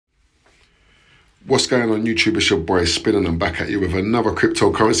What's going on YouTube? It's your boy Spin, and I'm back at you with another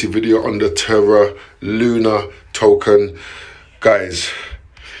cryptocurrency video on the Terra Luna token. Guys,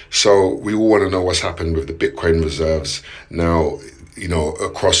 so we all want to know what's happened with the Bitcoin reserves. Now, you know,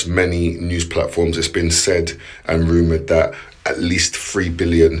 across many news platforms, it's been said and rumored that at least 3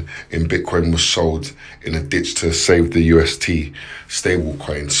 billion in Bitcoin was sold in a ditch to save the UST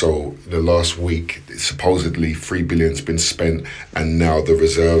stablecoin. So the last week, supposedly 3 billion's been spent, and now the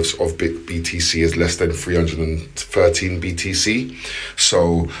reserves of BTC is less than 313 BTC.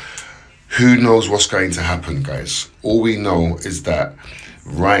 So who knows what's going to happen, guys? All we know is that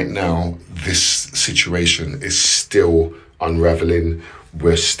right now, this situation is still unraveling.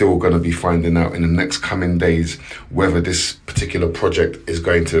 We're still going to be finding out in the next coming days whether this particular project is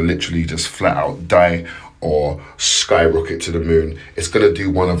going to literally just flat out die or skyrocket to the moon. It's going to do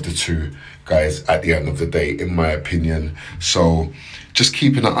one of the two, guys, at the end of the day, in my opinion. So just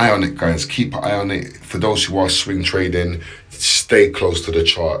keeping an eye on it, guys. Keep an eye on it. For those who are swing trading, stay close to the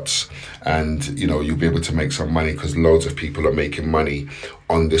charts, and you know, you'll be able to make some money, because loads of people are making money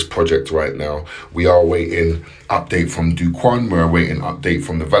on this project right now. We are waiting update from Duquan. We're waiting update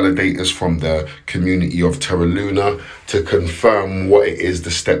from the validators, from the community of Terra Luna, to confirm what it is,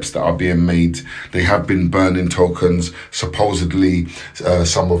 the steps that are being made. They have been burning tokens. Supposedly,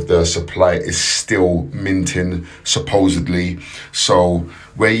 some of the supply is still minting, supposedly. So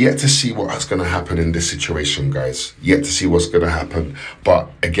we're yet to see what's going to happen in this situation, guys. Yet to see what's going to happen. But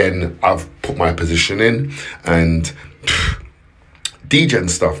again, I've put my position in, and degen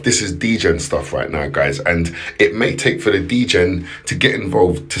stuff. This is degen stuff right now, guys, and it may take for the degen to get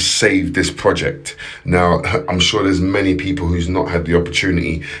involved to save this project. Now, I'm sure there's many people who's not had the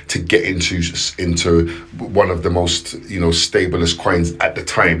opportunity to get into one of the most, you know, stablest coins at the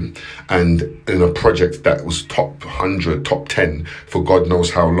time, and in a project that was top 100, top 10 for God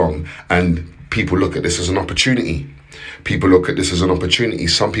knows how long, and people look at this as an opportunity. People look at this as an opportunity.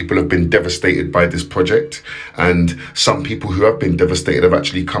 Some people have been devastated by this project, and some people who have been devastated have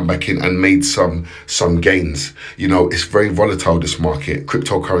actually come back in and made some gains. You know, it's very volatile, this market.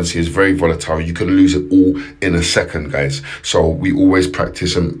 Cryptocurrency is very volatile. You can lose it all in a second, guys. So we always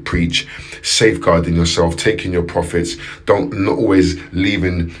practice and preach safeguarding yourself, taking your profits, not always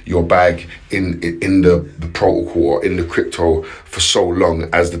leaving your bag in the protocol or in the crypto for so long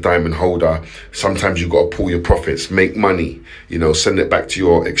as the diamond holder. Sometimes you got to pull your profits, make money, you know, send it back to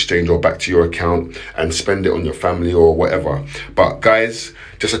your exchange or back to your account and spend it on your family or whatever. But guys,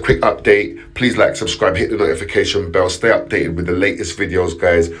 just a quick update. Please like, subscribe, hit the notification bell, stay updated with the latest videos,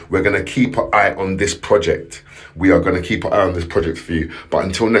 guys. We're going to keep an eye on this project. We are going to keep an eye on this project for you. But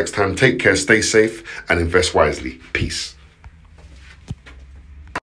until next time, take care, stay safe, and invest wisely. Peace.